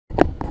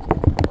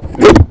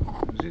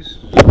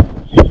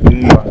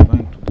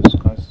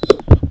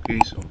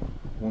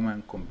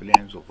woman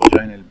complains of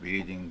vaginal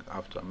bleeding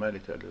after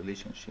marital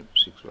relationship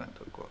sexual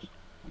intercourse.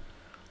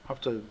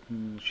 After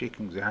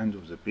shaking the hand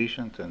of the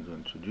patient and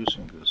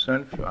introducing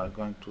yourself, you are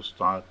going to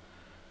start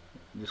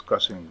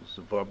discussing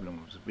the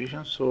problem of the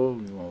patient. So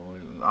you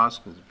will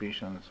ask the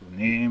patient's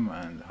name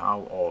and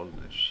how old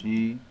is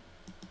she,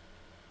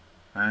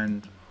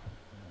 and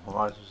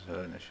what is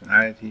her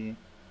nationality,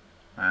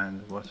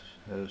 and what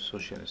her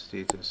social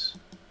status,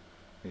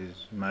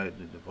 is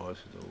married,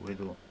 divorced, or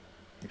widow.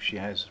 If she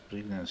has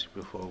pregnancy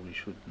before, we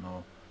should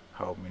know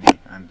how many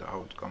and the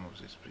outcome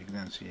of this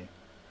pregnancy,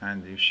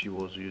 and if she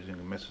was using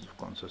a method of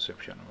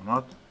contraception or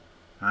not,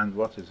 and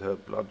what is her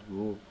blood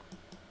group,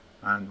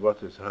 and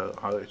what is her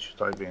RH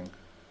typing,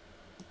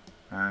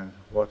 and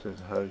what is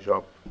her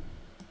job,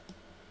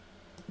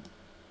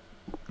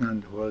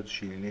 and where does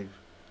she live,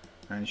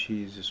 and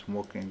she is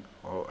smoking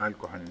or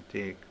alcohol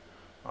intake,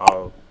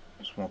 or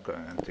smoker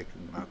and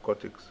taking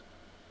narcotics.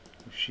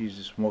 If she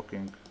is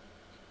smoking,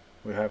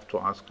 we have to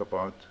ask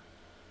about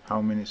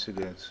how many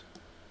cigarettes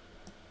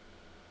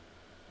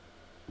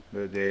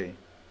per day,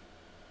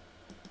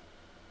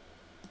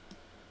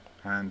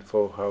 and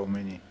for how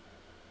many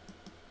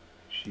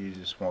she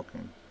is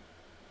smoking,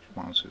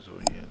 months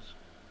or years.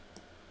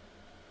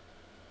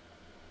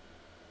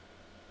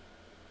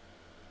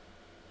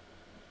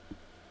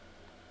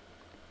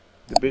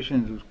 The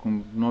patient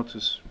will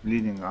notice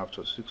bleeding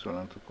after sexual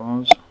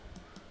intercourse,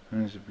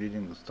 when the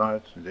bleeding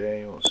starts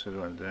today or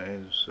several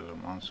days, or several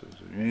months or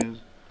years,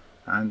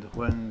 and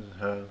when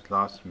her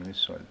last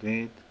menstrual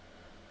date,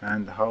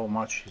 and how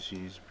much she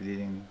is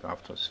bleeding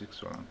after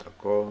sexual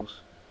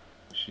intercourse.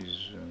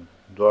 She's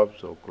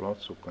drops or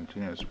clots or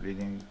continuous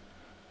bleeding,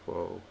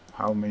 for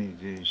how many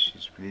days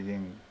she's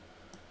bleeding,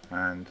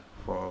 and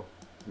for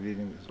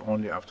bleeding is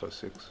only after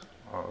sex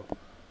or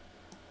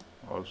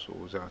also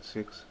without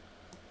sex,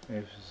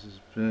 if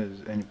there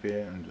is any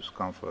pain and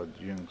discomfort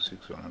during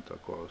sexual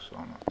intercourse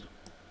or not.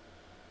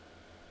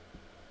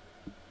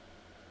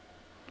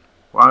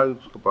 While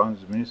about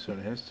the menstrual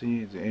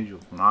history, the age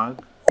of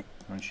menarche,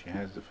 when she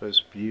has the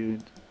first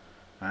period,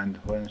 and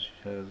when she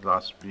has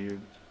last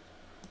period,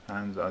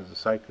 and as the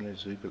cycle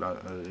is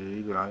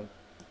irregular.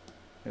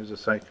 If the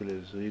cycle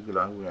is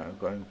regular, we are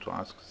going to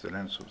ask the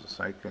length of the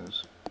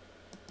cycles,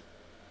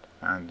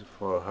 and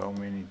for how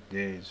many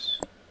days,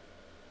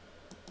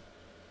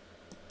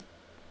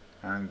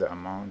 and the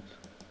amount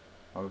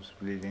of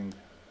bleeding,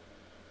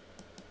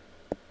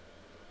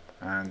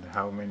 and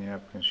how many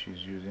napkins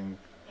she's using,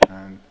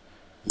 and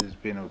this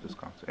pain or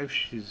discomfort. If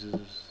she's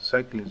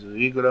cycle is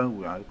irregular,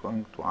 we are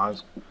going to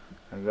ask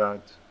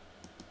about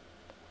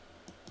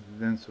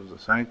the length of the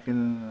cycle,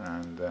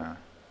 and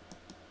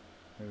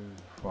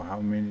for how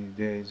many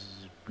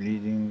days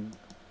bleeding,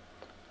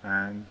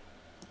 and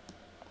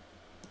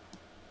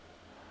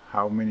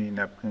how many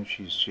napkins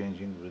she's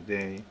changing per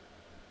day,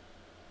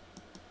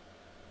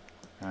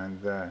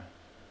 and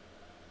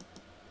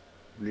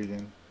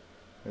bleeding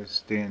is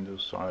stained or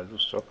soiled or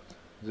soaked.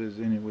 There is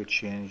any weight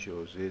change,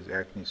 or there is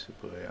acne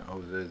seborrhea,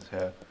 or there is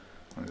hair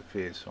on the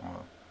face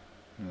or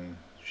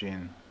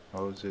chin,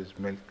 or there is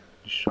milk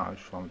discharge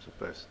from the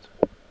breast.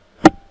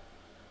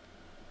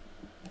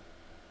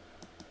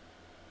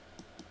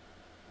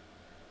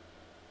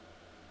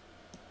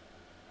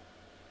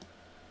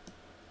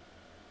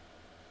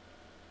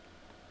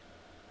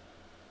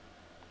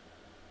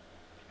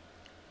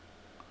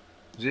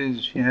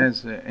 She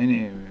has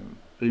any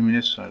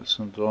premenstrual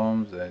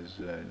syndrome, there is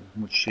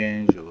mood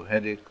change or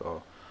headache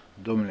or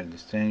abdominal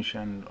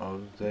distension,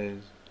 or there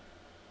is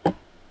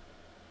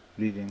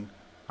bleeding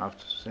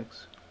after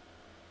sex.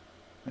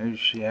 If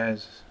she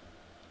has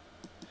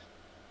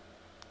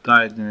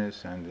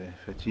tiredness and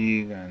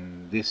fatigue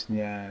and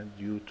dyspnea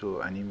due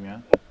to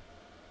anemia.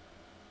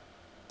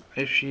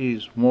 If she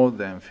is more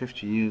than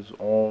 50 years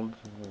old,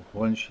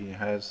 when she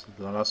has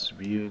the last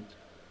period,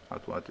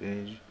 at what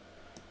age?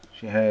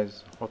 She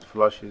has hot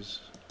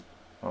flushes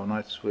or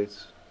night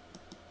sweats.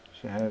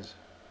 She has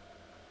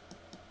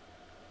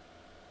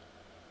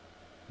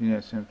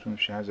symptoms.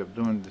 She has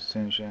abdominal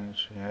distension.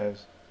 She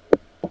has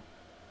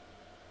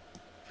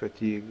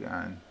fatigue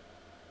and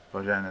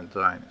vaginal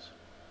dryness.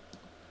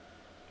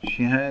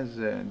 She has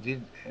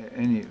did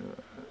any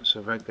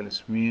cervical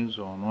smears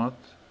or not,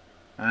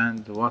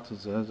 and what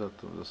is the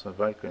result of the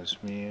cervical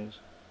smears,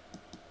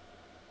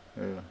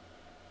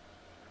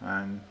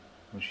 and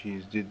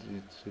she did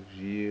it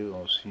severe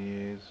or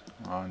serious,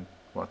 and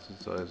what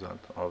is the result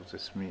of the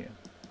smear.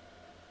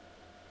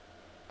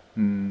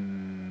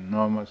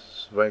 Normal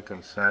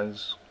cervical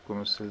cells,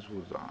 squamous cells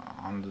with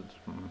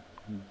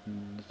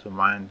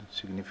undetermined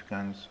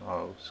significance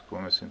of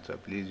squamous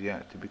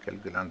intraplasia, typical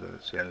glandular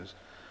cells,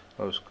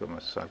 or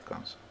squamous cell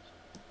cancers.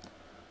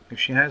 If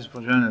she has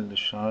vaginal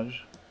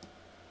discharge,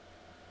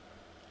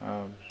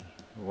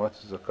 what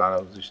is the color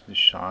of this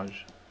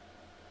discharge,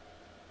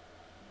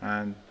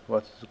 and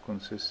what is the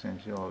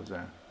consistency of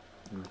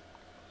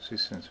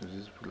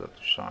this blood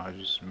discharge?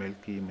 Is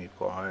milky,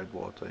 mucoid,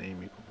 watery,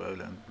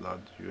 mucopurulent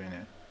blood,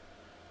 urine,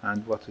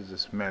 and what is the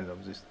smell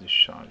of this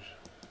discharge?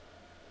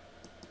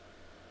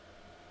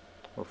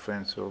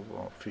 offensive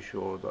or fish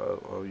odor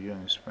or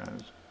urine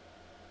smells.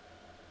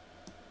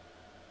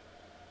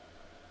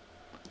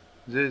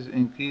 There is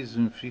increase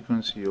in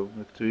frequency of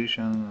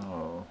micturition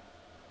or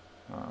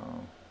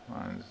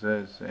and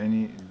there's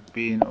any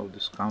pain or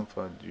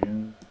discomfort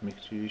during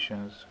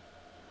micturations,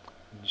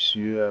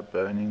 dysuria,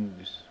 burning,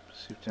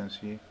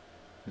 precipitancy.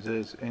 There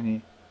is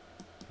any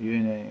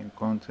urinary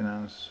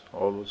incontinence,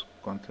 always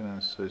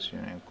incontinence,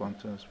 urinary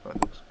incontinence,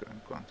 paradoxical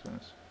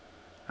incontinence.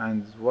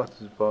 And what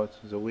about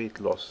the weight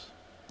loss?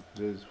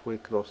 There is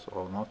weight loss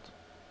or not?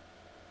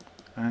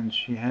 And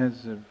she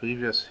has a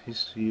previous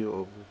history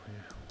of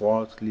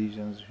wart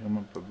lesions,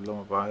 human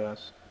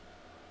papillomavirus,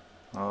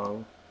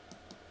 or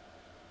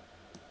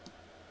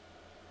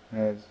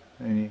has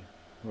any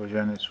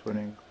vaginal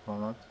swelling or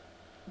not.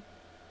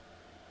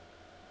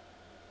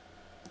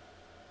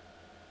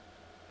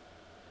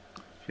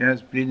 She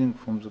has bleeding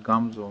from the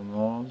gums or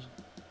nose.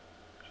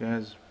 She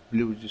has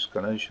blue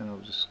discoloration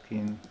of the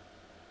skin.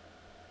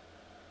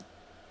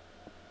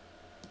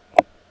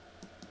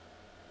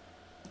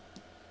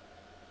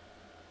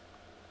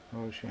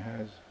 Oh, she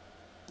has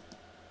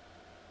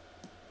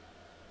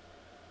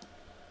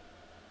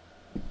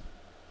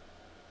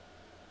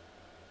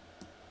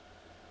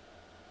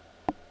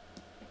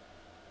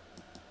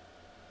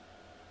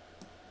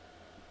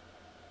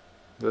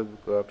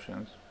pelvic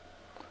eruptions.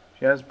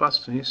 She has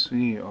past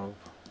history of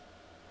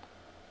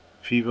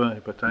fever,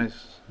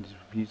 hepatitis,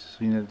 diabetes,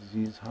 renal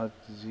disease, heart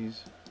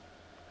disease.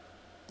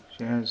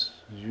 She has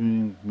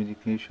using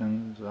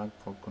medication, drug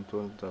for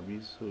control of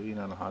diabetes,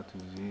 renal heart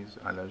disease,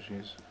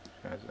 allergies.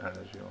 She has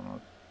allergy or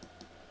not.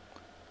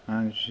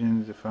 And she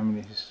has the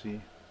family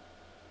history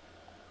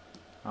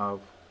of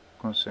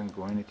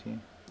consanguinity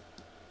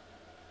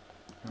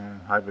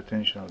and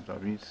hypertension or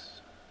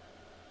diabetes,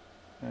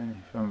 and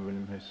family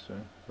history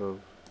of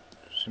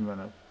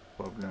similar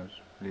problems,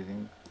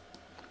 bleeding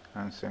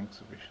and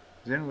constipation.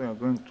 Then we are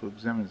going to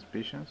examine the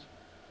patients.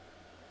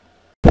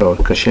 Or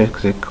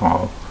cachectic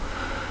or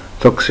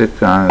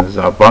toxic, and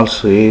the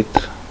pulse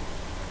rate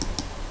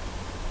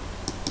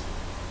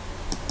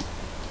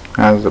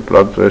and the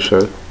blood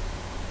pressure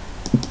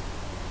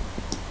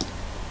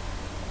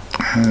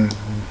and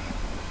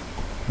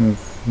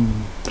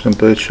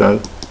temperature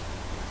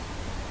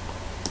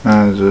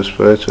and the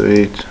respiratory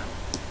rate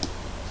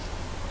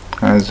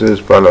and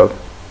this pallor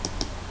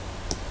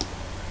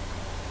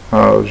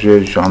or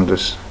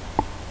jaundice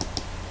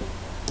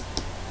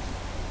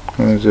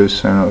and this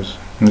sinus.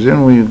 And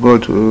then we go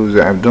to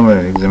the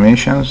abdominal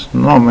examinations.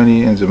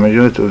 Normally in the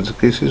majority of the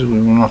cases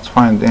we will not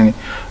find any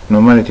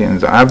normality in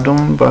the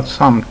abdomen, but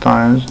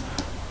sometimes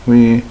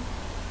we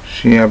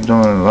see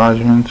abdominal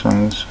enlargement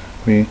and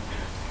we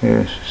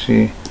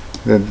see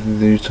that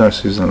the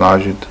uterus is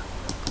enlarged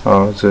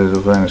or there is a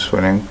venous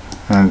swelling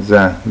and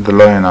the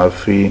line are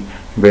free,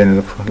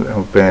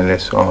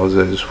 painless, or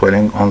there is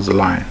swelling on the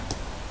line.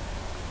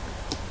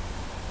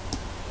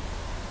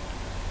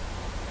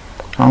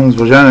 On the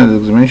vaginal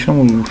examination,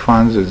 we will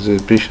find that the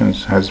patient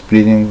has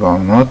bleeding or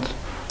not,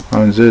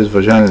 and there is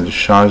vaginal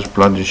discharge,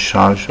 blood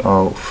discharge,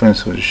 or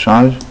offensive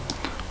discharge.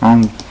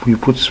 And we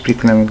put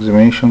speculum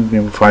examination, we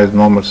provide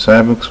normal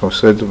cervix or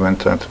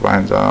sediment at the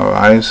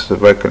eyes,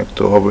 cervical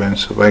ectopion,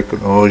 cervical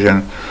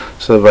erosion,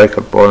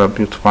 cervical polyp,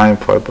 uterine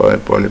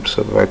fibroid polyp,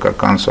 cervical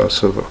cancer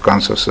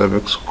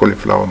cervix,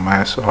 cauliflower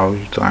mass, or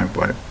uterine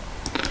polyp.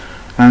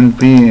 And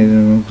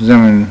we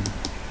examine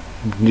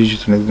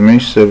digital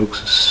examination,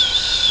 cervix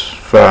is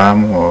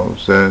firm or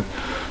the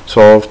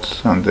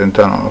soft, and the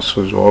internal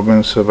osseous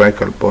open,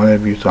 cervical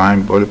polyp,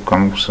 uterine polyp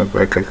coming from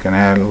cervical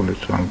canal or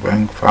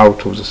uterine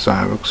out of the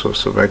cervix, or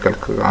cervical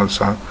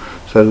ulcer,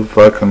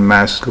 cervical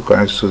mass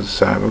localized to the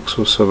cervix,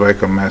 or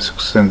cervical mass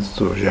extended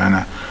to the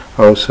vagina,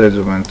 or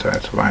sediment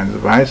at the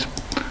device.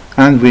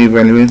 And we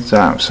evaluate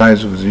the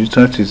size of the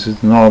uterus, is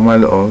it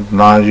normal or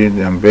enlarged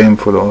and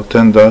painful or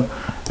tender,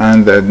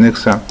 and the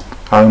adnexa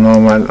are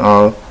normal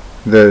or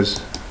there's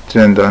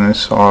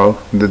tenderness, or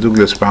the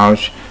Douglas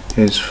pouch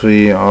is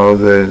free, or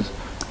there's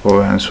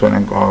ovarian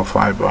swelling or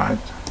fibroid.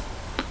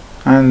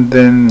 And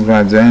then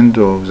at the end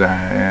of the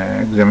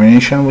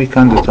examination we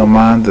can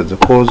determine that the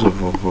cause of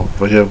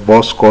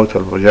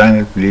postcoital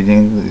vaginal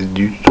bleeding is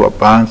due to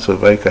apparent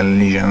cervical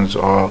lesions,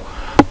 or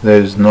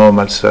there is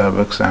normal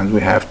cervix, and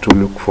we have to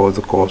look for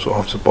the cause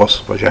of the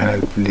post-vaginal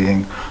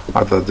bleeding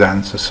other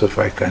than the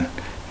cervical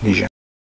lesion.